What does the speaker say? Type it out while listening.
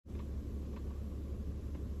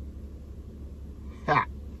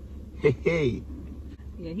Hey.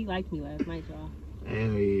 Yeah, he liked me last night, y'all.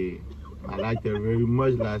 Hell yeah. I liked it very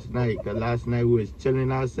much last night, because last night we was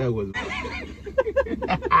chilling outside.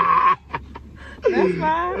 That's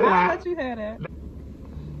fine. I'll let you have that.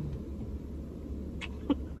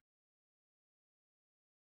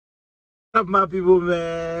 What's up, my people,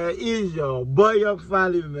 man? It's your boy,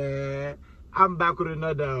 youngfaly, man. I'm back with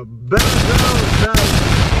another background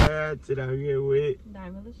night, man. Today I'm here with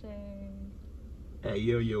Diamond Lachey. Hey,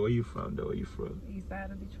 yo, where you from, though? Where you from? East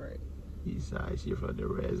side of Detroit. East side. She from the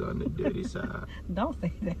reds on the dirty side. Don't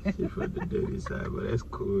say that. She from the dirty side, but that's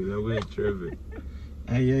cool. That we ain't tripping.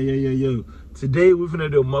 Hey, yo. Today we're gonna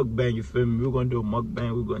do a mukbang, you feel me? We're gonna do a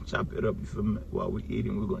mukbang. We're gonna chop it up, you feel me? While we're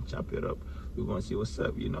eating, we're gonna chop it up. We're gonna see what's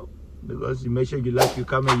up, you know? Because you make sure you like, you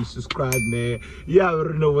comment, you subscribe, man. You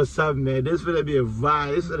already know what's up, man. This gonna be a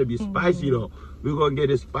vibe. This gonna be spicy, though. We're gonna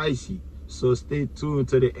get it spicy. So stay tuned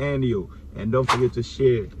to the end, yo. And don't forget to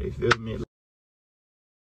share. You feel me?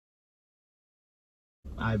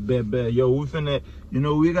 I bet. Yo, we finna, you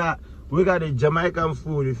know, we got the Jamaican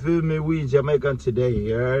food. You feel me? We in Jamaican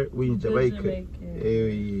today, alright? We in Jamaica. Hell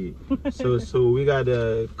yeah. So we got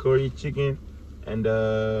the curry chicken and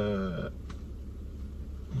I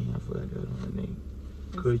forgot the other name.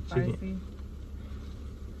 Curry chicken.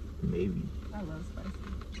 Maybe. I love spicy.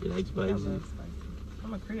 You like spicy? I love spicy.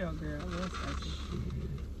 I'm a Creole girl. I love spicy.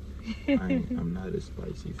 I'm not a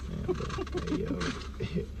spicy fan, but hey, yo.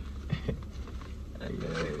 I'm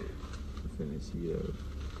finna see,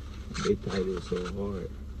 they tied it so hard.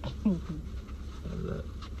 I love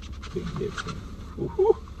big difference.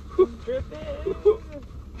 Dripping.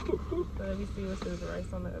 So let me see what's the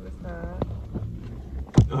rice on the other side.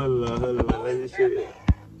 Hold on. Let me see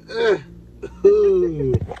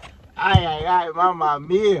it. Ay, mamma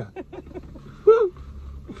mia.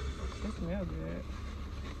 It smells good.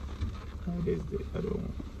 What is the other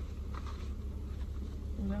one?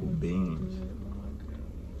 Beans.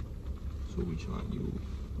 So which one you?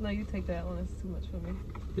 No, you take that one. It's too much for me.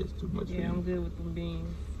 It's too much for you? Yeah, I'm good with the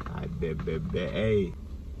beans. I bet. Hey,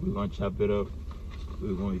 we're gonna chop it up.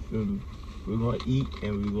 We're gonna, you feel me? We're gonna eat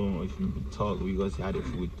and we're gonna, if you talk, we're gonna see how the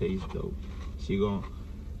food tastes though. She gonna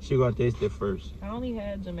taste it first. I only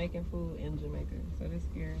had Jamaican food in Jamaica, so this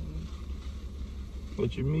scaring me.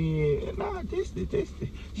 What you mean? Nah, taste it.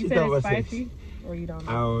 You said it's spicy? Or you don't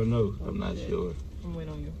know? I don't know. Oh, I'm not sure. I'm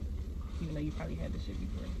waiting on you. Even though you probably had this shit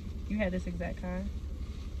before. You had this exact kind?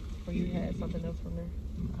 Or you had something else from there?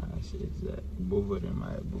 Nah, it's exact. Both of them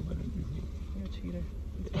before. You're a cheater.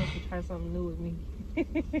 You're supposed to try something new with me.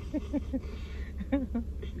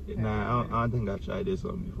 Nah, I don't think I tried this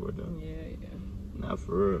one before though. Yeah. Not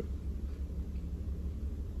for real.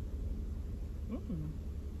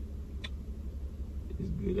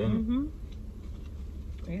 It's good, ain't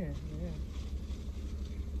it? Yeah.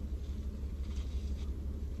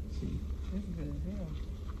 See, It's good as hell.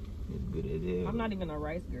 it's good as hell. I'm not even a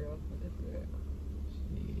rice girl, but it's good.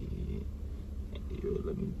 Shit. Yo,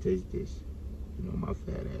 let me taste this. You know my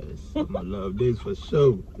fat ass. I'm gonna love this for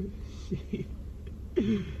sure. Shit.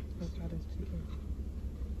 Let's try this chicken.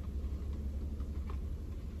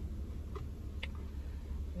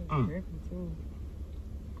 It's drippy too.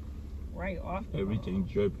 Right off. Everything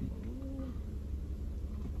drippy.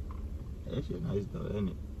 That shit nice though, isn't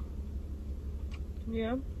it?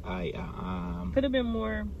 Yeah. Could have been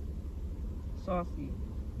more saucy.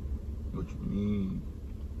 What you mean?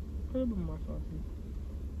 Could have been more saucy.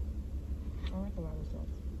 I like a lot of sauce.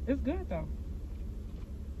 It's good though.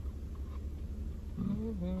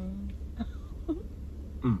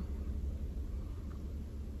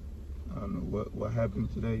 I don't know what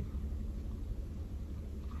happened today,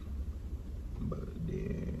 but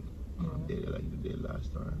then I did it like you did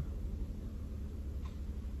last time.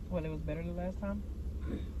 What, it was better the last time?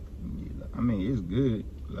 Yeah, I mean, it's good.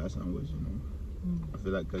 Last time was, you know, I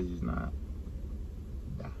feel like because it's not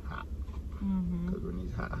that hot. Because when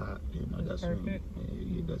it's hot, you know, that's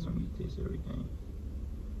when you taste everything.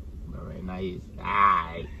 But right now it's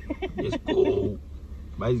alright. It's cool.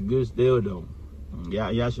 But it's good still though.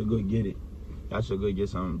 Y'all should go get it. Y'all should go get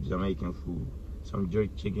some Jamaican food. Some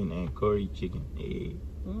jerk chicken and curry chicken. Yeah.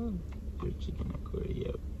 Jerk chicken and curry,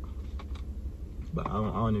 yep. But I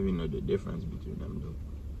don't even know the difference between them though.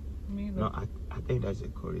 Me either. No, I think that's a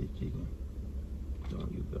curry chicken.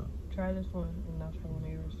 Don't you go. Try this one and I'll try one of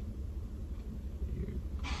yours.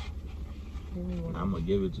 Give me one. I'm gonna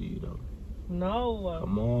give it to you though. No.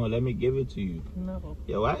 Come on, let me give it to you. No.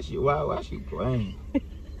 Yeah, why she playing?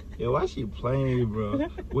 Yeah, why she playing, bro?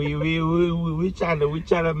 we trying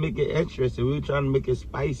to make it interesting. We trying to make it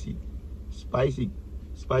spicy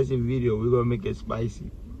video. We're gonna make it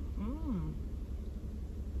spicy.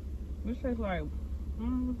 This tastes like.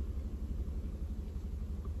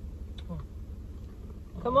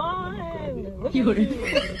 Come on. Look at you.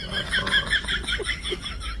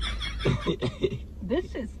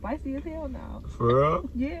 This shit's spicy as hell now. For real?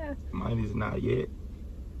 Yeah. Mine is not yet.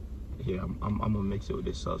 Here, I'm gonna mix it with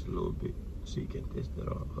this sauce a little bit so you can taste it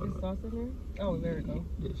all. The sauce in there? Oh, there we go.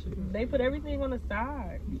 This shit. They put everything on the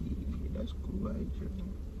side. Yeah, that's cool. I ain't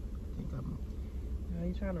tripping. I think I'm. Oh,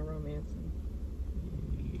 you trying to romance him.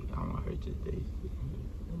 Yeah, I want her to taste it.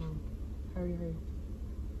 Come on. Hurry.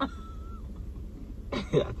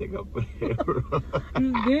 I think I put it wrong.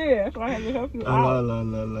 You did. That's why I had to help you out.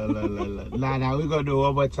 Nah, we gonna do it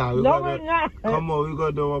one more time. No, we're not. Come on, we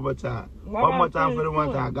gonna do it one more time. One more time for the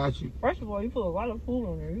one time. I got you. First of all, you put a lot of food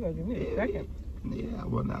on there. You gotta give me a second. Yeah, I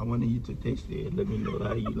wanted you to taste it. Let me know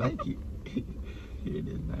how you like it. Here,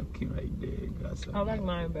 this napkin right there. Got some. I like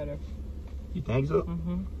mine better. You think so?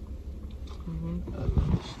 Mm-hmm. I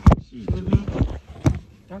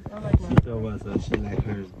like mine. She told us that she like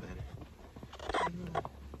hers better.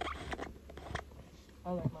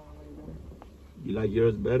 I like mine way better. You like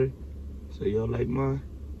yours better? So you don't like mine?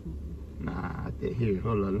 Nah, I think here.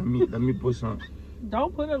 Hold on. Let me put some.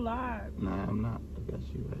 Don't put a lot. Nah, I'm not. I got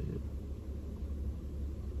you right here.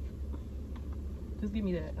 Just give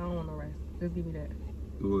me that. I don't want no rice. Just give me that.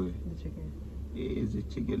 What? The chicken. Yeah, it's a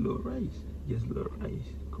chicken, little rice. Just little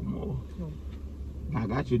rice. Come on. No. I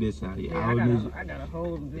got you this time. Yeah, I got a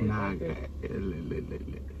whole bit. Nah, I right got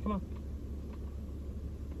there. Come on.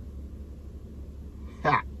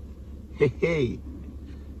 Ha! Hey.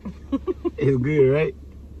 It's good, right?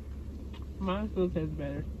 Mine still tastes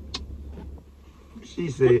better. She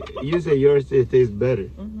said, you said yours tastes better.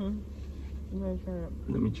 Mm-hmm. You gotta try it.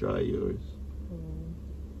 Let me try yours.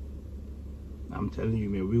 I'm telling you,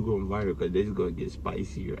 man, we're going viral because this is going to get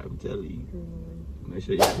spicier. I'm telling you. Make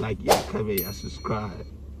sure y'all like, y'all comment, y'all subscribe.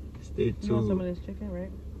 Stay tuned. You want some of this chicken,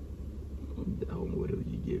 right? Whatever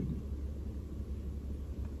you give me.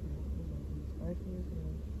 Spicy as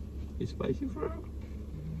hell. It's spicy for real?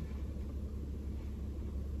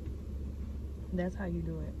 That's how you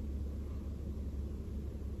do it.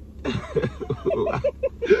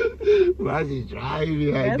 Why she driving me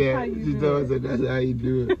like That's how that? you She do told it. us that's how you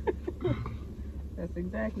do it. That's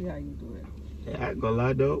exactly how you do it. Hey, I ain't gonna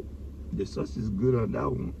lie though, the sauce is good on that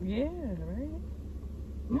one. Yeah, right?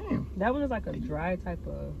 Man. That one is like a dry type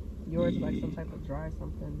of, yours is like some type of dry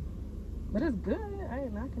something. But it's good. I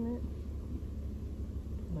ain't knocking it.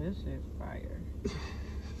 But this shit's fire.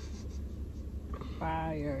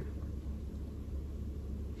 Fire.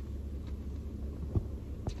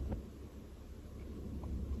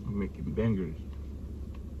 I'm making bangers.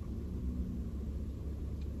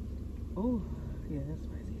 Oh, yeah, that's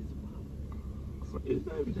spicy as well. It's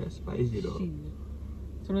not even that spicy though. Shit.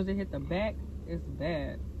 As soon as it hit the back, it's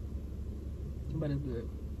bad. But it's good.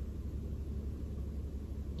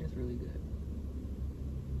 It's really good.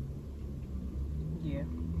 Yeah.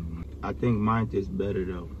 I think mine tastes better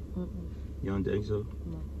though. Mm-mm. You don't think so?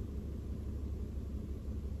 No.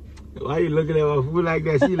 Why you looking at my food like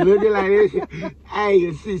that? She looking like this.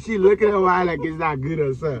 Hey, she looking at mine like it's not good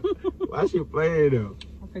or something. Why she playing though?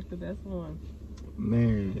 I picked the best one.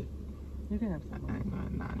 Man. You can have some.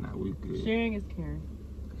 Nah, we good. Sharing is caring.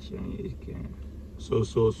 Sharing is caring. So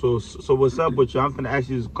what's up with you? I'm finna ask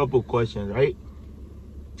you a couple questions, right?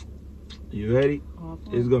 You ready?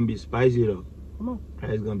 It's gonna be spicy though. Come on.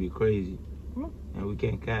 It's gonna be crazy. Come on. And we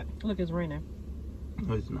can't cap. Look, it's raining.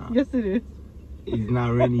 No, it's not. Yes, it is. It's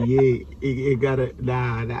not raining yet. It gotta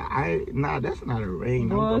nah. That's not a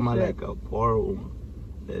rain. I'm talking about like a pour one.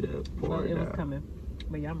 That pour. It was coming.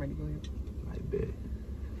 But yeah, I'm ready to go ahead. I bet.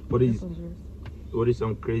 What is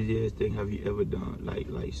some crazy ass thing have you ever done? Like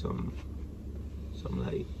some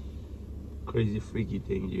like crazy freaky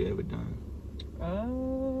things you ever done?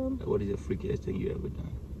 Like what is the freakiest thing you ever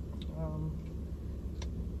done?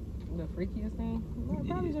 The freakiest thing? Well,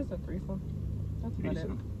 probably just a threesome. That's about it.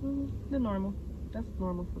 The normal. That's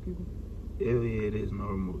normal for people. Yeah, it is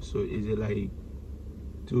normal. So is it like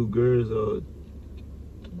 2 girls or?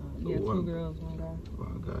 Yeah, 2 girls, 1 guy.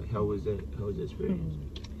 1 guy. How was that? How was the experience?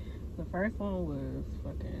 The first one was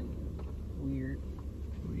fucking weird.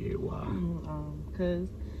 Weird? Why? Cause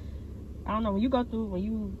I don't know, when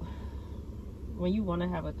you want to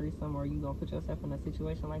have a threesome or you gonna put yourself in a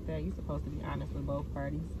situation like that, you're supposed to be honest with both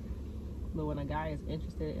parties. But when a guy is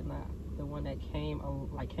interested in the one that came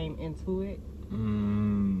into it,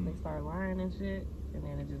 they start lying and shit, and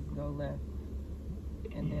then it just go left.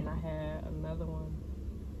 And then I had another one,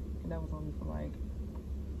 and that was only for like,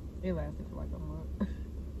 it lasted for like a month.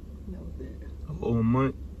 That was it. A whole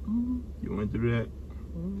month? You went through that?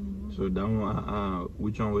 So that one,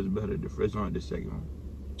 which one was better, the first one or the second one?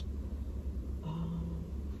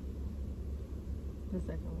 The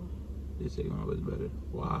second one. The second one was better.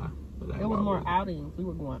 Why? Like, it was more outings. We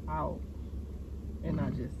were going out and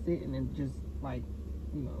not just sitting and just like,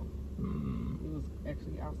 you know, it was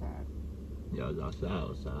actually outside. Yeah, it was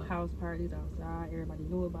outside. House parties outside. Everybody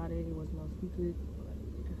knew about it. It was no secret.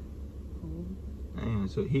 Man,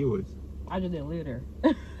 so he was. I just didn't live there.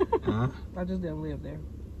 Huh? I just didn't live there.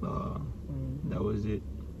 That was it.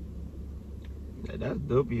 That's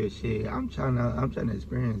dope as shit. I'm trying to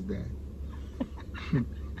experience that.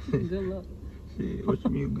 Good luck. Shit, what you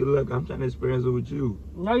mean good luck? I'm trying to experience it with you.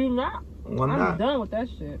 No, you're not. Why not? I'm done with that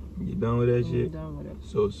shit. You done with that shit? I'm done with it.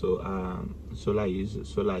 So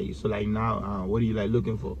like now, what are you like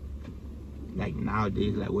looking for? Like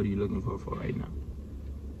nowadays, like what are you looking for right now?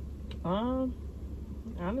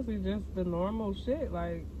 Honestly, just the normal shit,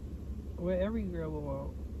 like what every girl would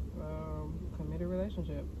want. Committed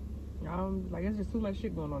relationship. Like it's just too much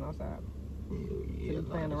shit going on outside. Yeah, to be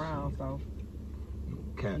playing around. So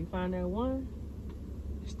okay. You find that one,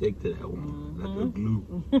 stick to that one like a glue.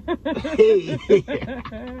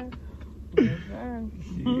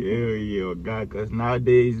 Yeah, God, cause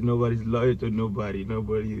nowadays nobody's loyal to nobody.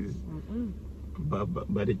 Nobody is. But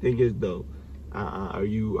the thing is though, are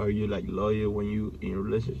you like loyal when you in a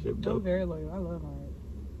relationship though? I'm very loyal. I love hard.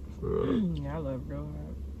 For real? Yeah, I love real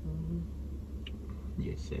hard.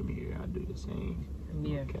 Yeah, same here. I do the same.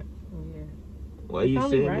 Yeah. Okay. Yeah. Why you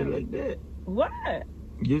saying it like that? What?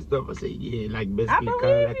 You stuff I say, yeah, like I basically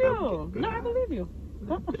believe like you. No, I believe you.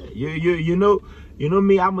 You know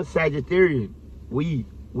me, I'm a Sagittarian. We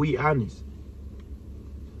honest.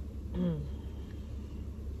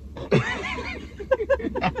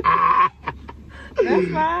 That's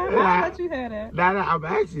fine. I'll let you have that. Nah, I'm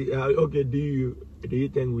actually okay. Do you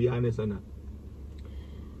think we honest or not?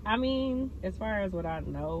 I mean, as far as what I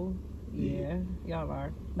know, yeah, y'all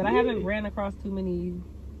are. But I haven't ran across too many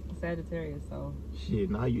Sagittarius, so. Shit,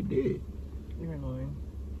 now you did. You're annoying.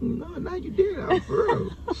 No, now you did. I'm for real.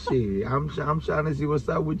 Shit, I'm trying to see what's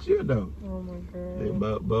up with you though. Oh my god. Hey,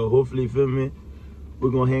 but hopefully, feel me, we're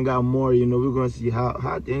gonna hang out more. You know, we're gonna see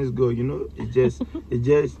how things go. You know, it's just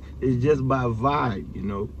by vibe. You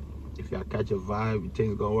know, if y'all catch a vibe,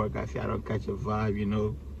 things gonna work. If y'all don't catch a vibe, you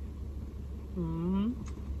know.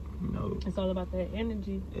 You know, it's all about that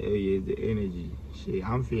energy. Yeah, the energy. Shit,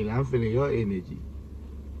 I'm feeling your energy.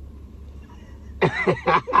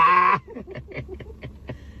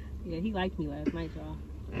 Yeah, he liked me last night, y'all.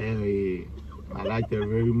 Hell yeah. I liked her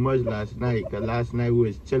very much last night. Cause last night we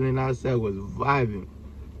was chilling outside, was vibing.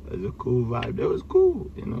 It was a cool vibe. That was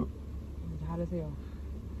cool, you know. It was hot as hell.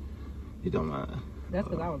 You don't mind. That's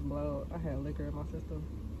because I was blowed. I had liquor in my system.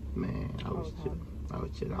 Man, I was chilling.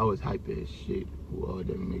 I was hype as shit with all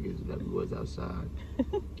them niggas that was outside.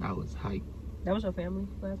 I was hype. That was your family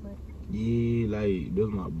last night? Yeah, like those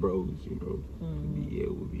my bros, you know.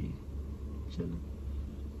 We'll be chilling.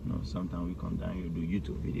 You know, sometimes we come down here and do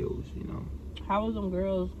YouTube videos, you know. How was them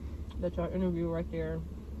girls that y'all interviewed right there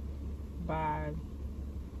by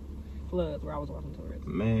Floods where I was walking towards?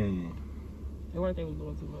 Man. They weren't they was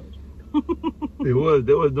doing too much. They was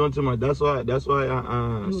doing too much. That's why as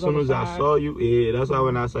soon as I saw you, that's why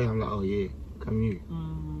when I saw you, I'm like, oh yeah, come here.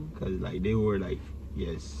 Cause like they were like,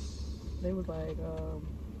 yes. They was like,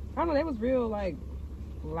 I don't know, they was real like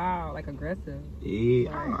loud, like aggressive. Yeah,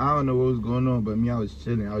 like, I don't know what was going on, but me, I was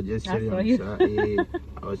chilling. I was just chilling on the side. Yeah,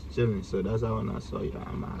 I was chilling. So that's how when I saw you,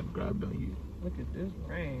 I grabbed on you. Look at this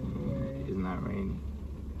rain, boy. It's not raining.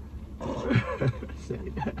 Say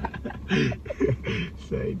that.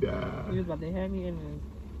 Say that. You was about to have me in this.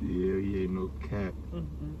 Yeah, no cap.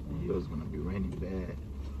 It was gonna be raining bad.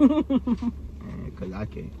 And cause I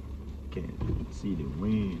can't see the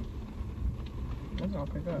wind. That's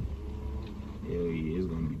gonna pick up. Hell yeah, it's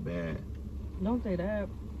gonna be bad. Don't say that.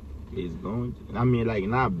 It's going to. I mean, like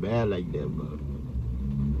not bad like that, but.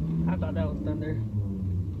 I thought that was thunder.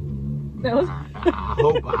 That was.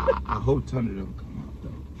 I hope thunder don't come out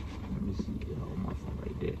though. Let me see. Oh, my phone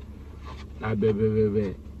right there. I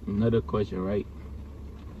bet. Another question, right?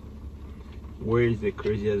 Where is the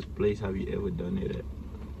craziest place have you ever done it at?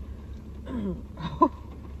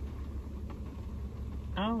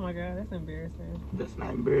 Oh my god, that's embarrassing. That's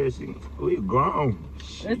not embarrassing. We grown.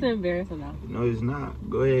 It's embarrassing though. No, it's not.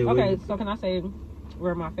 Go ahead. Okay, so can I say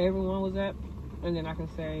where my favorite one was at? And then I can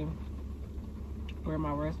say where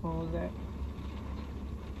my worst one was at?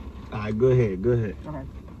 Alright, go ahead. Okay.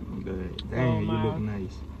 Go ahead. Dang, you look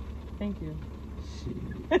nice. Thank you. Shit.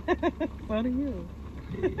 So do you.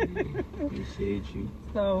 Yeah, appreciate you.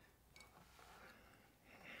 So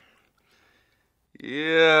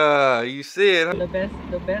Yeah, you said. The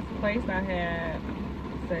best place I had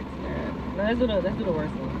sex at. No, let's do the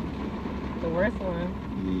worst one. The worst one.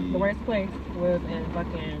 Yeah. The worst place was in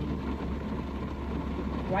fucking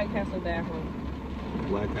White Castle bathroom.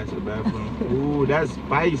 White Castle bathroom. Ooh, that's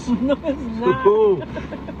spice. No, it's not. Ooh.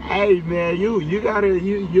 Hey man, you gotta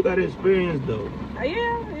experience though.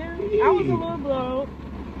 Yeah. I was a little blown.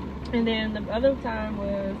 And then the other time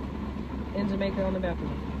was in Jamaica on the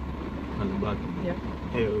balcony. On the balcony? Yeah.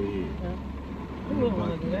 Hell yeah. Who wouldn't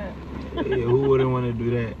want to do that? Yeah, who wouldn't want to do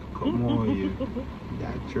that? Come on, you.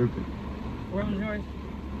 Got tripping. Where was yours?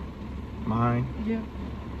 Mine? Yeah.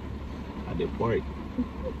 I did park.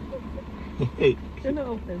 Hey. In the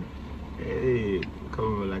open. Hey,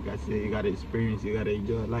 come on, like I said, you gotta experience, you gotta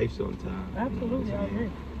enjoy life sometimes. Absolutely, you know I agree.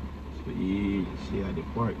 So yeah, she had the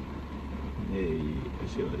park. Hey, that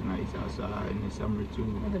shit was nice outside in the summer too.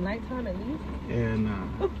 Was it nighttime at least? Yeah, nah.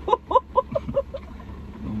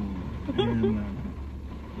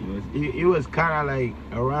 It was kind of like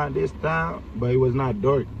around this time, but it was not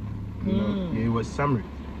dark. You know, it was summer,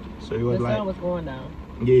 so it was the like sun was going down.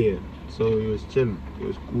 Yeah, so it was chilling. It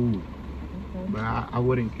was cool. Okay. But I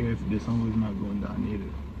wouldn't care if the sun was not going down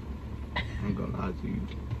either. I'm gonna lie to you.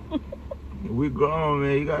 We grown,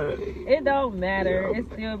 man. You gotta. It don't matter. Yeah. It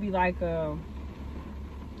still be like I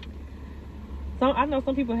know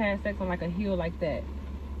some people had sex on like a hill like that.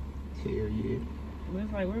 Hell yeah. But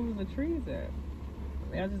it's like, where was the trees at?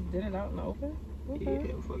 Y'all just did it out in the open? Okay.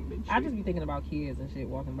 Yeah, fuck that shit. I just be thinking about kids and shit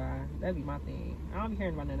walking by. That'd be my thing. I don't be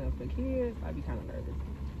caring about nothing else but kids. I'd be kind of nervous.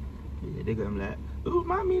 Yeah, they gonna be like, ooh,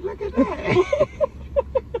 mommy, look at that.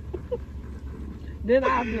 Then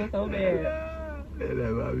I feel so bad. And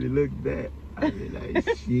that mommy look that. I be like,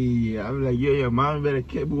 shit. I be like, yeah, mommy better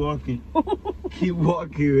keep walking. Keep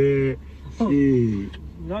walking, man. Shit. You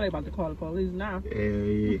know they about to call the police now.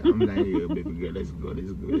 Yeah. I'm like, yeah, baby girl, let's go to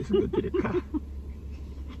the car.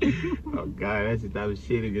 Oh God, that's the type of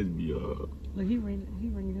shit it gets be Look, he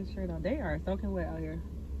wringing his shirt out. They are soaking wet out here.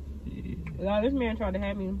 Yeah. Y'all, this man tried to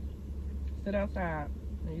have me sit outside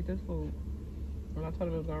and eat this food. When I told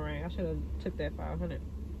him it was gonna rain, I should have took that 500.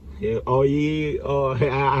 Yeah. Oh yeah. Oh,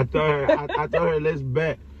 I told her let's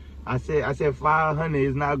bet. I said 500.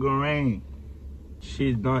 It's not gonna rain.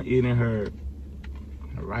 She's done eating her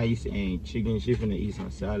rice and chicken. She finna eat some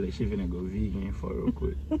salad. She finna go vegan for real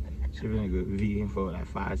quick. She finna go vegan for like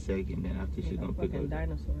 5 seconds. Then after she's gonna pick up.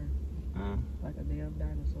 Dinosaur. Huh? Like a damn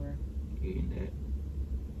dinosaur. Eating that.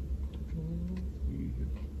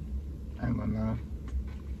 I ain't gonna lie.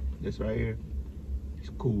 This right here,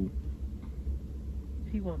 it's cool.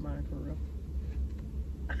 He want mine for real.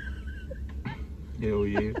 Hell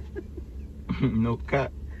yeah. No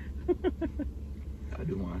cap. I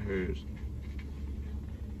do want hers.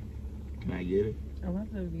 Can I get it? I'm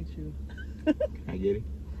about to beat you. Can I get it?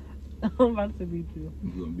 I'm about to beat you.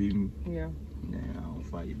 You gonna beat me? Yeah. Nah, I don't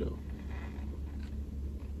fight though.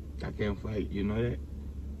 I can't fight, you know that?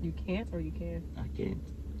 You can't or you can? I can't.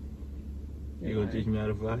 You gonna teach me how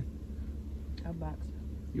to fight? I box.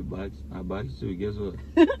 You box? I box too. Guess what?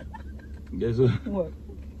 Guess what? What?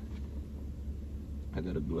 I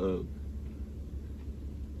got a glove.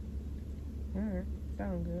 Alright.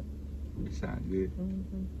 Sound good. It sound good?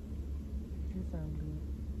 Mm-hmm. It sound good.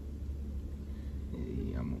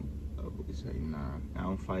 Yeah, I'm gonna say nah. I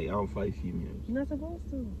don't fight females. You're not supposed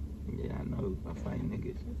to. Yeah, I know. I fight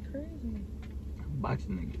niggas. That's crazy. I'm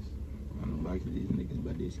boxing niggas. I'm boxing these niggas,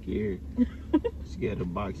 but they're scared. Scared to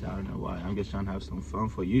box. I don't know why. I'm just trying to have some fun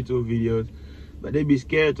for YouTube videos, but they be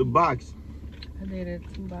scared to box. I dated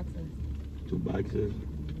 2 boxers. 2 boxers?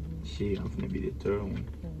 Shit, I'm finna be the third one.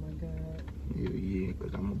 Oh my God. Yeah,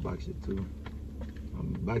 because I'm a boxer too.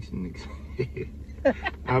 I'm a boxing nigga.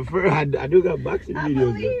 I've heard, I do got boxing videos.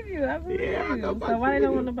 I believe you. I believe yeah, you. So why they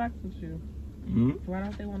don't want to box with you? Why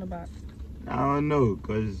don't they want to box? I don't know,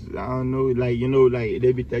 cause I don't know, like, you know, like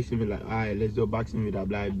they be texting me like, all right, let's do a boxing video. I'm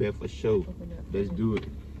like, bet for sure, let's do it.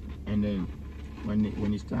 And then when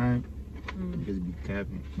it's time, just be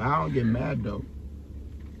capping. But I don't get mad though.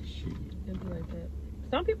 Shit. It be like that.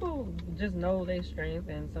 Some people just know their strength,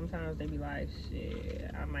 and sometimes they be like, shit,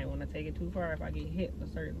 I might want to take it too far if I get hit a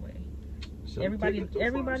certain way. So everybody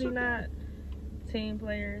not team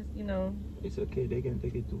players, you know. It's okay, they can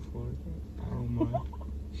take it too far. I don't mind.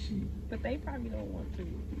 Shit. But they probably don't want to.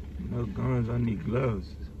 No guns, I need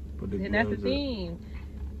gloves. Put the and gloves that's the thing.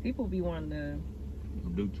 People be wanting to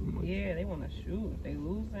do too much. Yeah, they want to shoot if they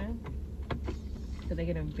losing. Because they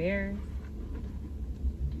get embarrassed.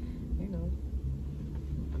 You know.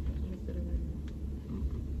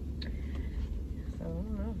 So, I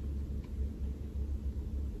don't know.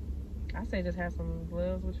 I say just have some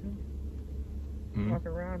gloves with you. Walk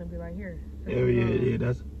around and be like, here. Hell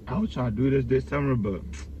yeah. I was trying to do this summer, but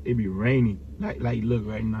it be rainy. Like look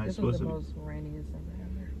right now. This was the most rainiest summer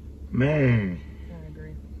ever. Man. I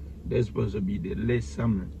agree. That's supposed to be the last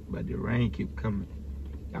summer, but the rain keep coming.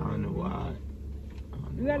 I don't know why.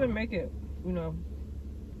 You gotta make it, you know,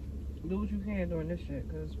 do what you can during this shit,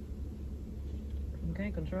 because you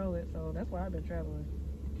can't control it. So that's why I've been traveling.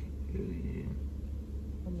 Yeah.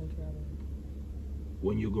 I've been traveling.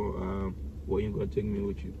 When you gonna take me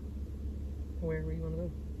with you? Wherever you wanna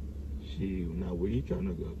go. Shit, now where you trying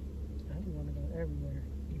to go? I just wanna go everywhere.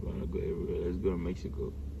 You wanna go everywhere? Let's go to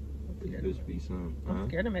Mexico. Let's go speak some. I'm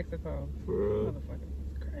scared of Mexico. For real? Motherfucker,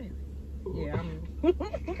 it's crazy. Yeah,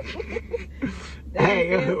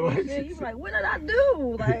 Hey, he's like, what did I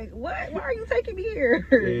do? Like, what? Why are you taking me here?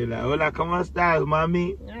 Hey, like, hola, ¿cómo estás,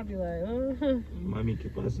 mami? I'd be like, Mami,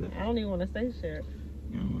 ¿qué pasa? I don't even want to say shit.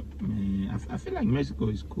 You know, man, I feel like Mexico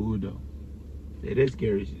is cool though. It is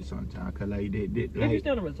scary shit sometimes, cause like they if like, you're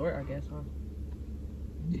still in a resort, I guess, huh?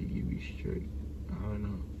 Yeah, you be straight. I don't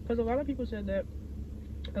know. Because a lot of people said that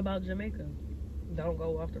about Jamaica. Don't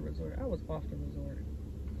go off the resort. I was off the resort.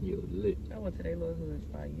 You lit. I went to their little hood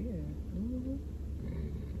spot, yeah.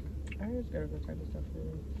 I heard scared of that type of stuff for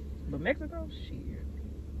real. But Mexico, shit.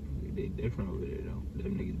 They different over there though.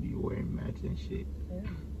 Them niggas be wearing mats and shit. Yeah.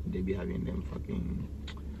 They be having them fucking,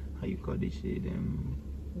 how you call this shit? Them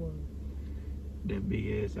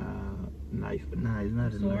big ass knife. Nah, it's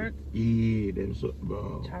not a knife. Yeah, them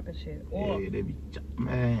bro. Chopping shit. Yeah, they be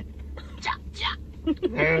man. Chop.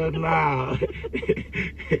 Hell nah.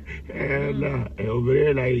 Hell nah. And over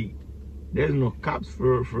there, like, there's no cops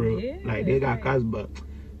for like, they got cops, but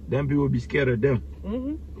them people be scared of them.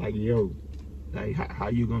 Like, yo, like, how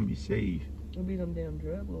you gonna be safe? It'll be them damn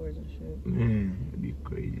drug lords and shit. Man, it'd be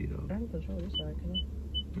crazy though. I can control this side, can I?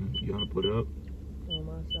 You wanna put it up? On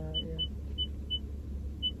my side, yeah.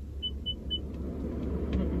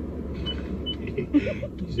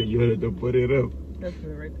 You said you had to put it up. That's it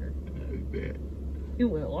right there. Like that. You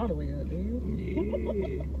went all the way up, did you?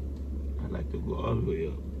 Yeah. I like to go all the way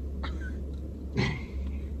up.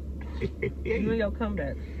 You doing your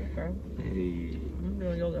comeback. Okay. Hey. I'm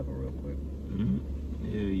doing your level real quick.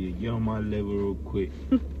 Yeah, get on my level real quick.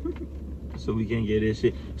 So we can get this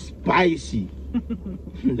shit spicy.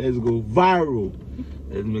 Let's go viral.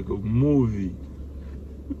 Let's make a movie.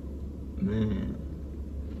 Man.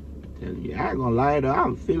 I ain't gonna lie though,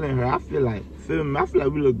 I'm feeling her. I feel like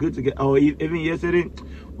we look good together. Oh, even yesterday,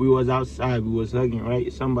 we was outside, we was hugging,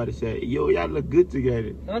 right? Somebody said, yo, y'all look good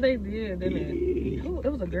together. Oh, they did, didn't it? Ooh, it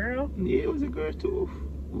was a girl? Yeah, it was a girl too.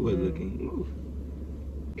 We was looking. Oof.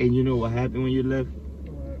 And you know what happened when you left?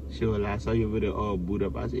 What? She was like, I saw you over there all booed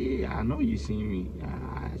up. I said, yeah, I know you seen me.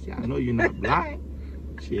 I said, I know you're not blind.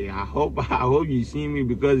 Shit, I hope you seen me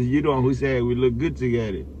because you the one who said we look good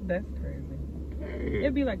together. That's crazy. Hey.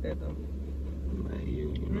 It'd be like that though. Man,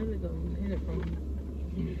 you know. Really gonna hit it from me.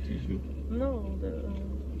 You need to teach you? No,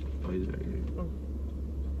 Oh, he's right here.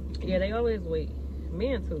 Yeah, they always wait.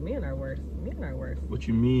 Men too. Men are worse. What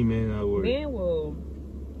you mean, man? Are worse? Men will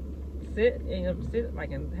sit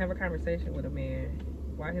like and have a conversation with a man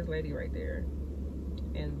while his lady right there,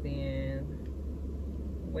 and then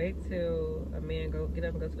wait till a man get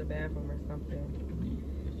up and go to the bathroom or something,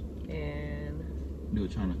 and they were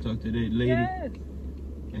trying to talk to that lady. Yes.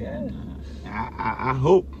 And I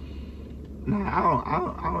hope. Nah,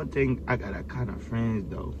 I don't think I got that kind of friends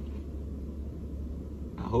though.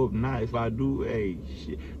 I hope not. If I do, hey,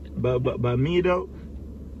 shit. But me though,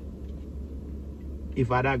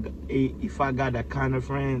 if I got that kind of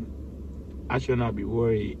friend, I should not be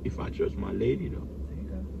worried if I trust my lady though. There you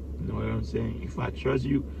go. You know what I'm saying? If I trust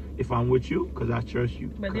you, if I'm with you, cause I trust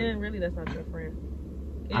you. But then really, that's not your friend.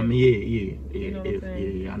 I mean, yeah. You know what I'm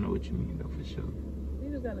saying? Yeah, I know what you mean though, for sure. You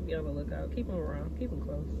just gotta be on the lookout. Keep them around. Keep them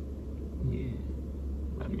close. Yeah.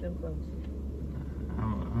 Keep them close. I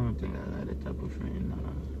don't think I got that type of friend.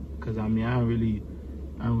 Cause I mean, I don't really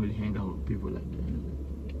hang out with people like that.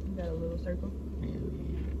 You got a little circle? Yeah.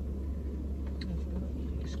 That's good.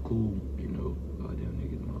 It's cool, you know. All them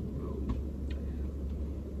niggas, my bro.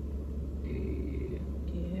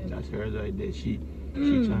 Yeah. That's hers right there. She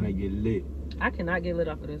trying to get lit. I cannot get lit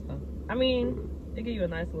off of this though. I mean, it give you a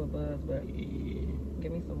nice little buzz, but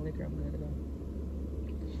give me some liquor, I'm good to go.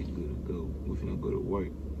 She's good to go. We finna go to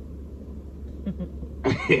work.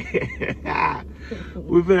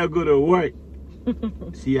 We finna go to work.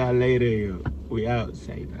 See y'all later, yo. We out.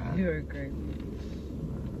 Say that. You're crazy.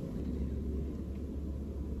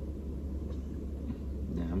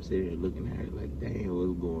 Now I'm sitting here looking at her like, dang,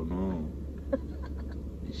 what's going on?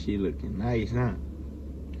 She looking nice, huh?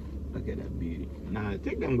 Look at that beauty. Nah,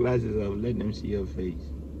 take them glasses off. Let them see your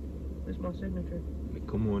face. It's my signature.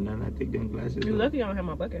 Come on, now. Take them glasses off. You lucky I don't have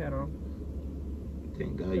my bucket hat on.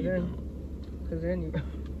 Thank God you don't. Because then you...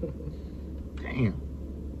 Damn.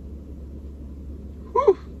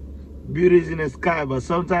 Whew. Beauty's in the sky, but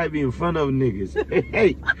sometimes be in front of niggas.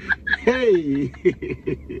 Hey. Hey.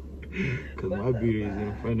 Because my beauty is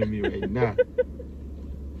in front of me right now.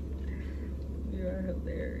 You are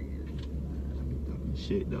hilarious.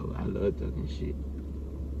 Shit though, I love talking shit.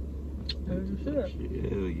 As you should.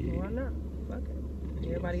 Hell yeah. Why not? Fuck it.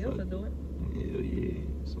 Everybody else will do it. Hell yeah.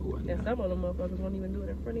 So why not? And some of them motherfuckers won't even do it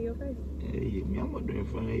in front of your face. Hell yeah, me, I'm gonna do it in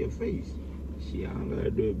front of your face. Shit, I don't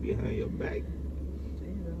gotta do it behind your back. There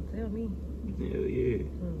you go. Tell me. Hell yeah.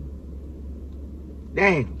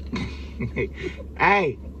 Dang.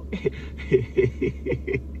 Hey.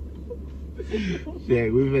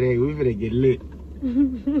 Shit, we finna get lit.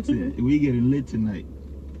 We getting lit tonight.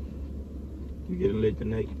 We getting lit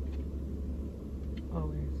tonight.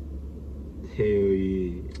 Always. Hell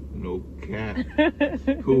yeah, no cap.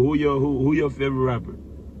 who your favorite rapper?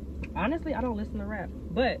 Honestly, I don't listen to rap,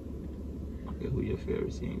 but okay, who your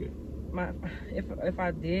favorite singer? If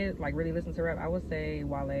I did like really listen to rap, I would say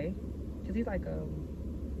Wale, cause he's like a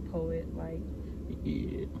poet, like.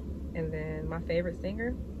 Yeah. And then my favorite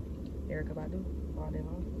singer, Erykah Badu, all day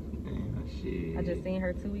long. Man, shit. I just seen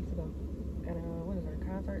her 2 weeks ago. And when is her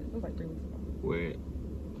concert? It was like 3 weeks ago. Where?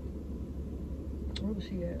 Where was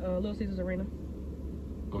she at? Little Caesars Arena.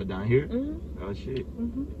 Oh, down here? Mm-hmm. Oh shit.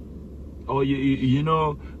 Mm-hmm. Oh, you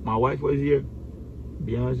know, my wife was here.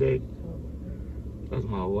 Beyonce. Oh, that's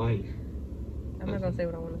my wife. I'm not gonna say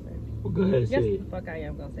what I want to say. Well, go ahead, say yes, it. the fuck I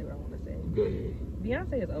am gonna say what I want to say. Go ahead.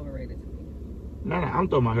 Beyonce is overrated to me. Nah, I'm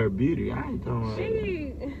talking about her beauty. I ain't talking about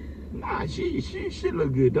Nah, she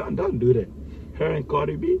look good. Don't do that. Her and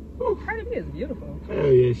Cardi B. Oof. Cardi B is beautiful.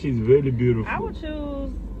 Hell yeah, she's very beautiful. I would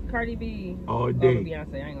choose Cardi B all day over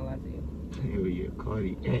Beyonce. I ain't gonna lie to you. Hell yeah,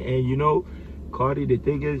 Cardi. And you know, Cardi, the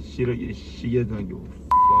thing is, she just don't give a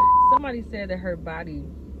fuck. Somebody said that her body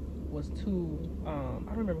was too. I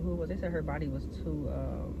don't remember who it was. They said her body was too.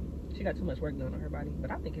 She got too much work done on her body,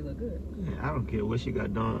 but I think it looked good. I don't care what she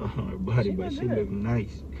got done on her body, but she look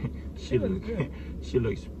nice. she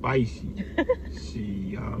look spicy.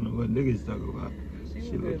 I don't know what niggas talk about.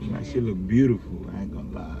 She look nice. She look beautiful. I ain't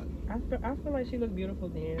gonna lie. I feel like she looked beautiful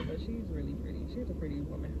then, but she's really pretty. She's a pretty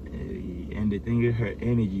woman. And the thing is, her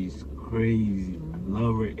energy is crazy. I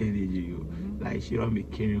love her energy. Like, she don't be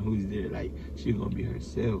caring who's there. Like, she gonna be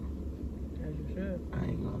herself. As you should. I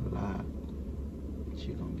ain't gonna lie.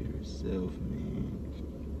 She gonna be herself, man.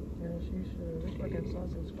 Yeah, she should. This fucking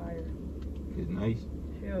sauce is fire. It's nice.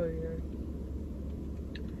 Hell yeah.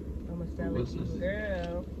 I'm a salad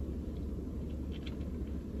girl.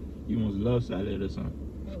 You must love salad or something.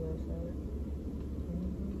 I love salad.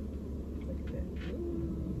 Look at that.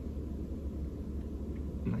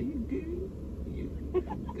 Now you good. You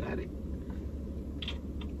got it.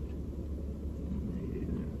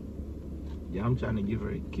 Yeah, I'm trying to give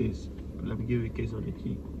her a kiss. Let me give her a kiss on the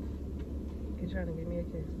cheek. You trying to give me a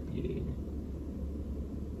kiss? Yeah.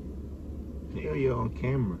 Hell yeah, on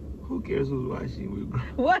camera. Who cares who's watching? We're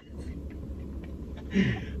grown. What?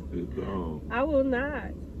 We're grown. I will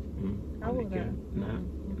not. I will not.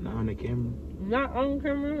 Not on the camera? Not on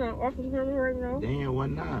camera, not off the camera right now. Damn, why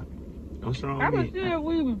not? What's wrong with me? I would see if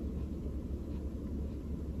we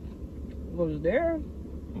was there.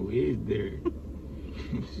 Who is there?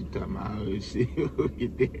 She talking about how shit. Who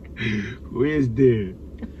is there? Who is there?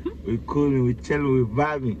 We cooling, we chilling, we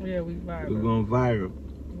vibing. Yeah, we vibing. We're going viral.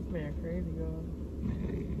 This man crazy, y'all.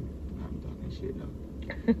 Hey, I'm talking shit though.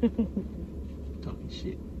 Talking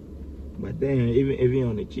shit. But then, even if he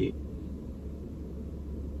on the cheek.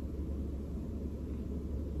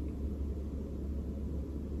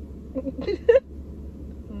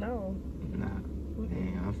 No. Nah.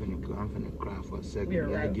 Man, I'm finna cry for a second. You're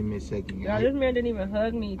right. Give me a second. Y'all, this man didn't even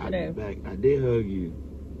hug me today. I'll be back. I did hug you.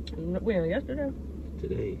 When? Yesterday?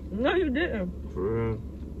 Today. No, you didn't. For real?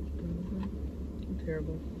 I'm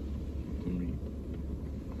terrible.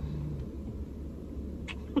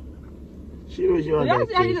 She knows you on that kiss. Y'all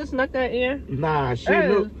see how you just snuck that in? Nah, she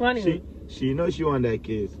knows. Funny. She knows you on that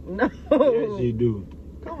kiss. No. Yes, she do.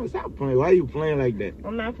 Come on, stop playing. Why you playing like that?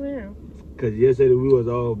 I'm not playing. Cause yesterday we was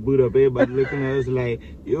all boot up, everybody looking at us like,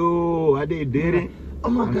 yo, I did it. Oh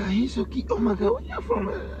my God, he's so cute. Oh my God, where you from?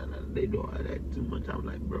 They doing all that too much. I'm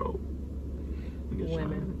like, bro.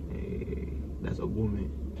 Women. Hey, that's a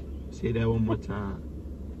woman. Say that one more time.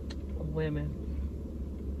 Women.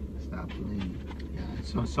 Stop playing.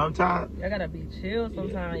 So sometimes y'all gotta be chill.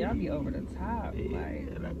 Sometimes yeah, y'all be over the top.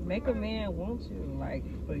 Yeah, like make a man want you, like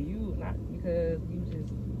for you, not because you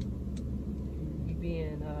just you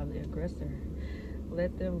being the aggressor.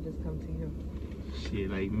 Let them just come to you. Shit,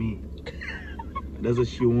 like me. That's what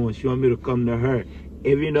she wants. She want me to come to her.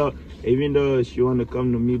 Even though she want to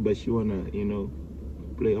come to me, but she want to, you know,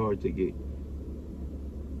 play hard to get.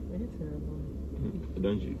 You're terrible.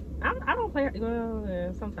 Don't you? I don't play. Well,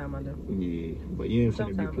 yeah, sometimes I do. Yeah, but you ain't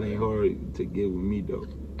finna be playing hard to get with me though.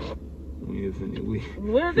 We ain't finna.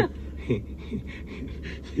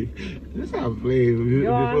 That's how I play.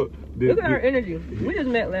 Look at her energy. We just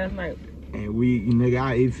met last night. And we,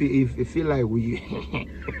 nigga, it feel like we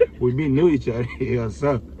we knew each other or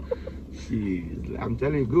something. Shit, I'm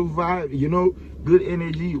telling you, good vibe, you know, good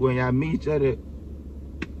energy when y'all meet each other.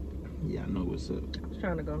 Yeah, I know what's up. I was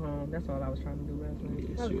trying to go home. That's all I was trying to do last night.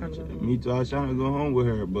 Yeah, me too. I was trying to go home with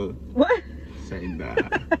her, but what? Say nah.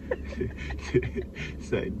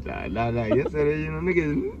 Say nah. Yesterday, you know,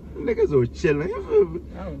 niggas were chilling.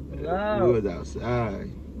 Oh, we was outside.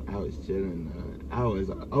 I was chilling. I was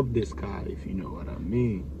up the sky, if you know what I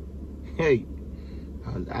mean. Hey,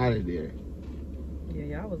 I was out of there. Yeah,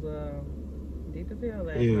 y'all was deep as hell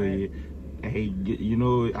last night. Yeah. Hey, you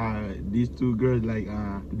know, these two girls, like,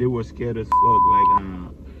 they were scared as fuck. Like,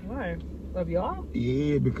 why? Of y'all?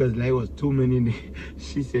 Yeah, because there was too many.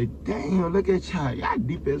 She said, "Damn, look at y'all. Y'all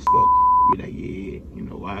deep as fuck." We like, yeah, you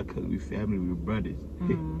know why? Cause we family, we brothers.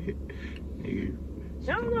 I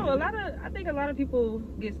don't know. I think a lot of people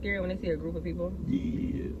get scared when they see a group of people.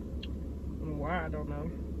 Yeah. Why? I don't know.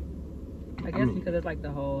 I guess because it's like the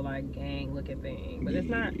whole like gang looking thing, but it's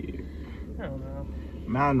not. I don't know.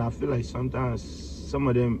 Man, I feel like sometimes some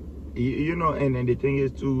of them, you know, and the thing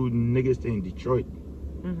is too, niggas stay in Detroit,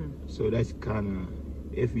 so that's kind of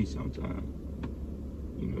iffy sometimes.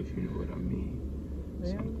 You know, if you know what I mean.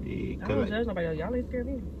 Yeah. I don't judge nobody else. Y'all ain't scared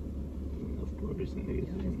me. Of course, niggas.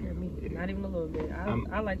 Y'all ain't scared me. Yeah. Not even a little bit.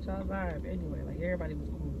 I like y'all vibe anyway. Like everybody was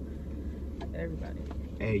cool. Everybody.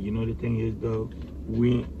 Hey, you know the thing is though,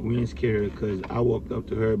 we ain't scared because I walked up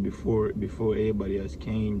to her before everybody else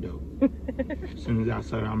came though. As soon as I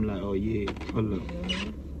saw her, I'm like, oh yeah, hold up.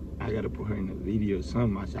 I gotta put her in a video or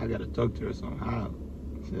something. I said I gotta talk to her somehow.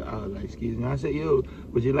 So I was like, excuse me. I said, yo,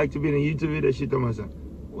 would you like to be in a YouTube video? She told me, I said,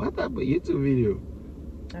 what type of YouTube video?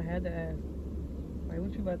 I had to ask. Like,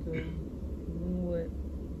 what you about to do? What?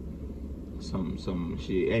 Some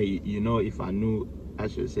shit. Hey, you know, if I knew, I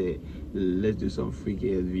should say, let's do some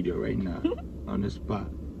freaky ass video right now on the spot.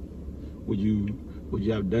 Would you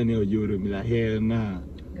have done it, or you would have been like, hell nah?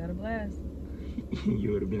 Got a blast.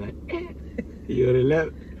 You would have been like, you would have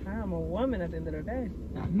left. I'm a woman at the end of the day.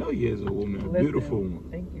 I know you as a woman, a beautiful one.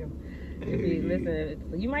 Thank you. Hey.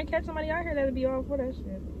 Listen, you might catch somebody out here that'll be all for that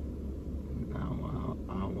shit. I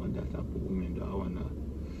don't want that type of woman though. I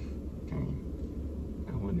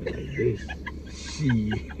want it like this.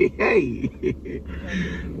 Shit. Hey.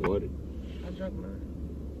 What? I drunk mine.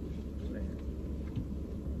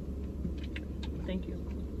 Thank you.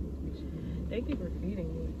 Thank you for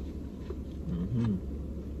feeding me.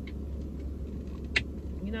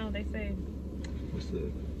 You know, they say, what's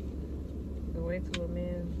that? The way to a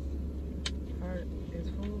man's heart is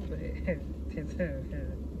food, but it's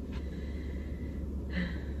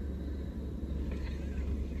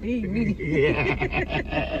feed me.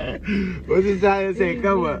 Yeah. What you trying to say?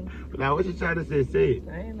 Come on. Now, what you trying to say? Say it.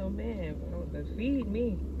 I ain't no man, but feed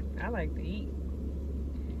me. I like to eat.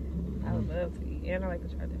 I love to eat, and I like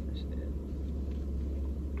to try different shit.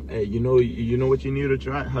 Hey, you know what you need to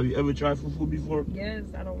try? Have you ever tried fufu before? Yes,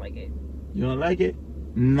 I don't like it. You don't like it?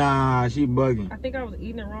 Nah, she bugging. I think I was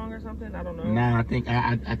eating it wrong or something. I don't know. Nah, I think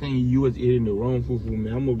you was eating the wrong fufu,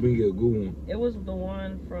 man. I'm gonna bring you a good one. It was the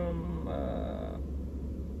one from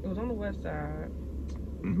it was on the west side.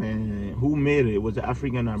 Man, who made it? Was it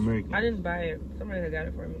African or American? I didn't buy it. Somebody had got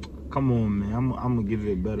it for me. Come on, man. I'm gonna give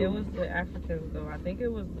you a better one. It was the Africans though. I think it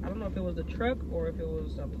was. I don't know if it was the truck or if it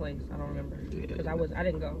was a place. I don't remember because I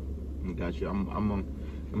didn't go. I got you. I'm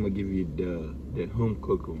gonna give you the home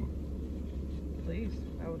cooked one. Please,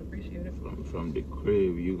 I would appreciate it. From the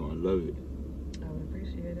crib, you're gonna love it. I would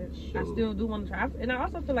appreciate it. Sure. I still do want to try, and I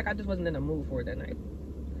also feel like I just wasn't in the mood for it that night.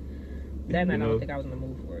 That night, I don't think I was in the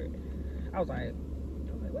mood for it. I was like,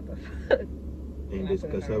 what the fuck? And this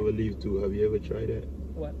cassava leaf too. Have you ever tried that?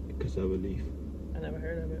 What? Cassava leaf. I never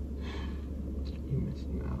heard of it. You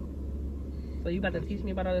missing out. So you about to teach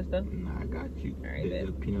me about all this stuff? Nah, I got you. All right,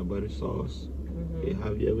 the peanut butter sauce. Mm-hmm.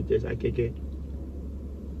 Have you ever tasted IKK?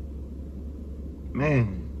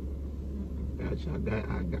 Man, I got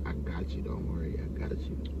you. Don't worry, I got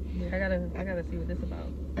you. Yeah, I gotta see what this about.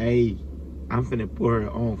 Hey, I'm finna put her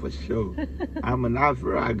on for sure. I'm not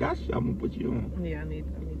for real. I got you. I'm gonna put you on. Yeah, I need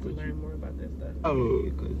to learn more about this stuff.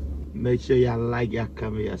 Oh, cause make sure y'all like, y'all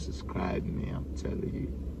comment, y'all subscribe, man. I'm telling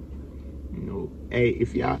you. You know, hey,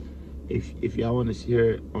 if y'all want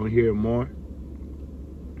to hear more,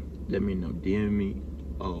 let me know. DM me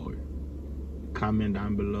or comment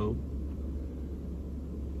down below.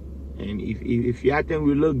 And if y'all think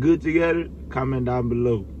we look good together, comment down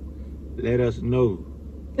below. Let us know.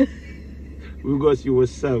 We're gonna see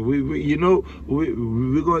what's up. We're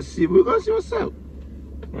gonna see what's up.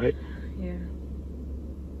 Right? Yeah.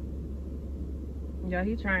 Yeah,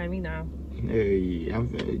 he trying me now. Hey, I'm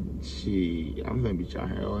gonna be trying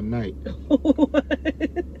her all night.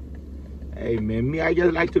 Hey man, I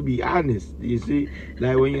just like to be honest. You see,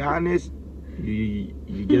 like when you're honest, you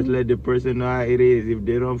just let the person know how it is. If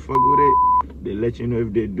they don't fuck with it, they let you know.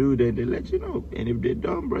 If they do, then they let you know. And if they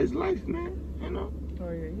don't, bro, it's life, man. You know. Oh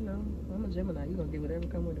yeah, I'm a Gemini. You gonna get whatever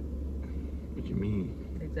come with it. What you mean?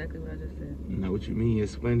 Exactly what I just said. Now, what you mean?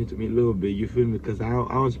 Explain it to me a little bit. You feel me? Because I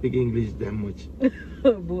don't speak English that much.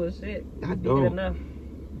 Bullshit. I don't. Enough.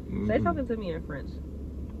 Say something to me in French.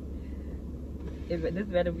 This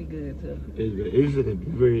better be good too. It's gonna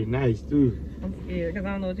be very nice too. I'm scared because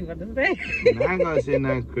I don't know what you about to say. I ain't gonna say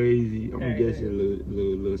nothing crazy. I'm gonna guess a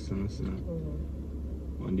little something.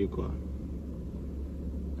 On the car.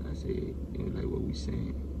 I say, like what we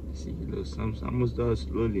saying. I see a little something. I'm gonna start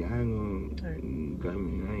slowly. I ain't gonna got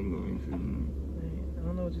me. I ain't gonna feel me. I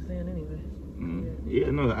don't know what you're saying anyway.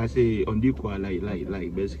 Yeah, no, I say on the car, like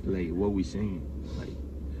basically like what we saying. Like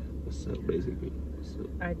what's up basically. What's up?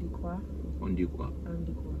 I dis quoi? On dit quoi? On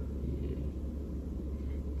dit quoi?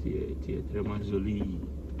 Tu es vraiment jolie.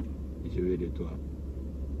 Je veux de toi.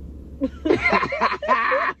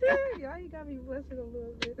 Y'all, you got me blushing a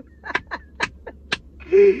little bit.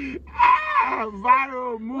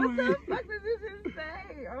 Viral movie. What the fuck did you just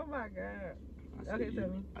say? Oh my god. Okay, tell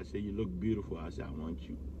me. I say you look beautiful. I say I want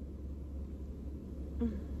you.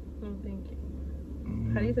 Thank you.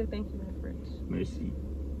 How do you say thank you in French? Merci.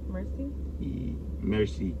 Mercy? Yeah.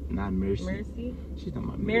 Mercy, not mercy. Mercy? She's talking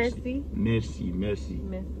about mercy. Merci.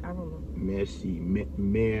 I don't know. Merci.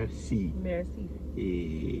 Merci.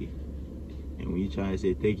 Yeah. And when you try to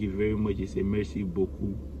say thank you very much, you say merci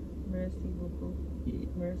beaucoup. Merci beaucoup. Yeah.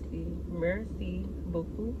 Merci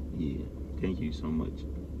beaucoup. Yeah. Thank you so much.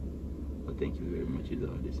 But thank you very much is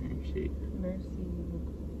all the same shit. Merci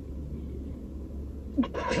beaucoup.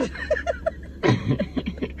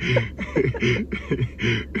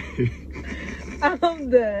 I'm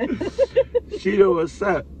done. She know what's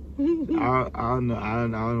up. I don't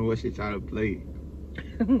know what she trying to play.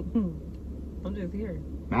 I'm just here.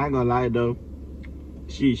 I ain't gonna lie though.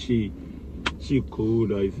 She cool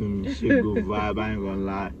though, you feel me? She a good vibe. I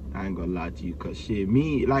ain't gonna lie to you, cause shit,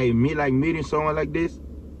 me meeting someone like this,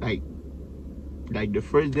 like the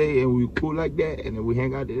first day and we cool like that, and then we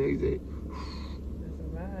hang out the next day. That's a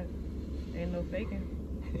vibe. Ain't no faking.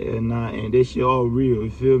 Hell nah, and this shit all real, you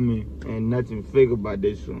feel me? Ain't nothing fake about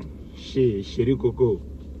this one. Shitty coco.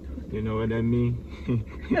 You know what I mean?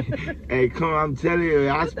 Hey, come on, I'm telling you,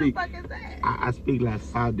 what the fuck is that? I speak like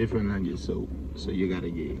 5 different languages, so you gotta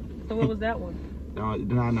get it. So what was that one? Nah,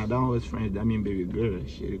 that one was French. That mean baby girl.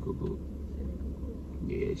 Shitty coco.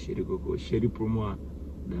 Yeah, shitty coco. Shitty pour moi.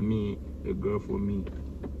 That mean the girl for me.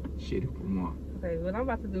 Shitty pour moi. Okay, what I'm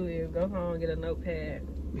about to do is go home and get a notepad.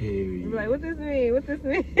 Hey, you're like, what this mean? What this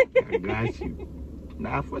mean? I got you.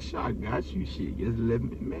 Nah, for sure, I got you. Shit, just let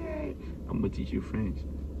me, man. I'm gonna teach you French.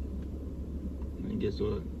 And guess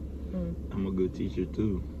what? I'm a good teacher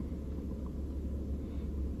too.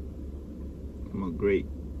 I'm a great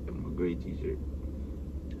teacher.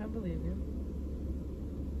 I believe you.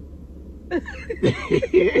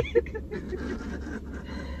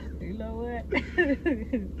 You know what?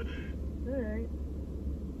 Alright.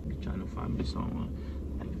 You trying to find me someone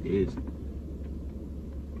like this.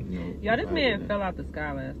 Y'all, this man fell out the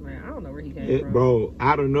sky last night. I don't know where he came from. Bro,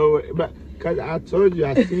 I don't know. But cause I told you,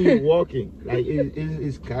 I seen you walking. Like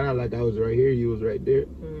it's kind of like I was right here, you was right there.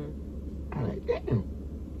 I'm like, damn.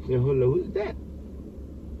 I said, hold on, who's that?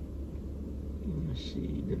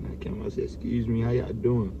 Shit. Then I came out and said, excuse me, how y'all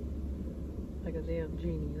doing? Like a damn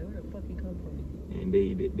genie. Like, where the fuck he come from? And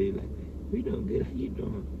they like, we doing good. How you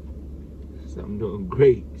doing? So I'm doing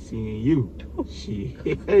great. Seeing you.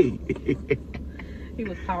 Shit. Hey. He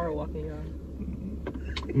was power walking, y'all.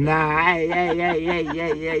 Nah, hey, nah.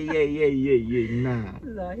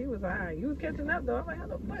 Nah, he was high. You was catching up though. I'm like, how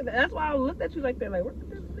the fuck? That's why I looked at you like that. Like, where did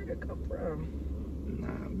this nigga come from?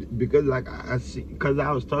 Nah, because like I see, cause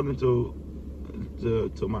I was talking to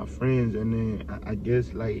my friends, and then I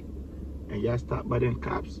guess like, and y'all stopped by them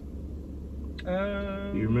cops.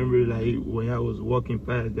 You remember like when I was walking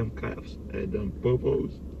past them cops at them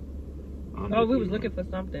popos? Oh, we was looking for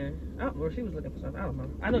something. Or she was looking for something. I don't know.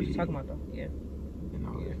 I know what you're talking about though. Yeah. And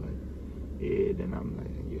I was like, yeah. Then I'm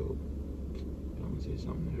like, yo, I'm gonna say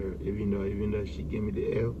something to her. Even though she gave me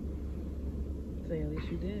the L. So at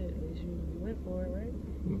least you did. At least you went for it, right?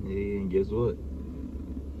 Yeah. And guess what?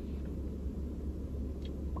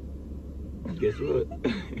 Guess what?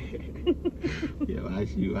 Yeah.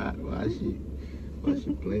 Why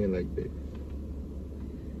she playing like that?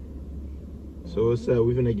 So what's up?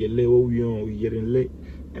 We finna get lit. What we on? We getting lit.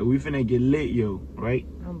 And we finna get lit, yo, right?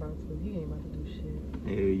 I'm about to. He ain't about to do shit.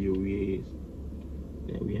 Hell, yo, we is.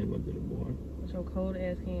 Yeah, we ain't going to the bar. What's your cold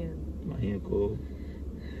ass hand? My hand cold.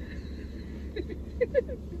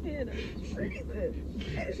 Yeah, that's freezing.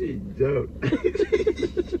 She dumb.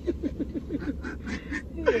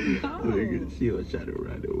 Cold. She was trying to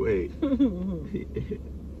run away.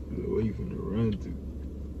 Where you finna run to?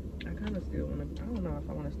 I kind of still want to. I don't know if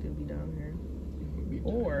I want to still be down here.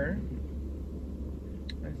 Or,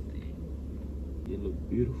 let's see. You look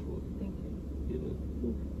beautiful. Thank you. You look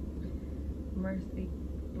cool. Mercy.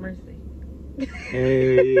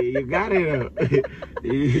 Hey, you got it up.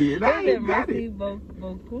 You Mercy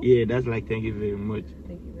beaucoup? Yeah, that's like thank you very much.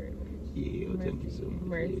 Thank you very much. Yeah, well, thank you so much.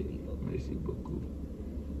 Mercy beaucoup. Merci beaucoup.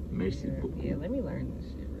 Merci beaucoup. Yeah, let me learn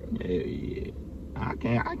this shit real quick.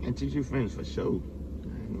 Yeah. I can teach you French for sure.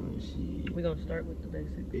 We're gonna start with the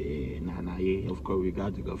basics. Yeah, yeah. Of course we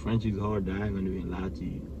got to go. French is hard though. I ain't gonna even lie to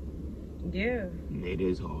you. Yeah. It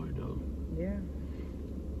is hard though. Yeah.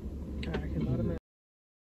 I can automate.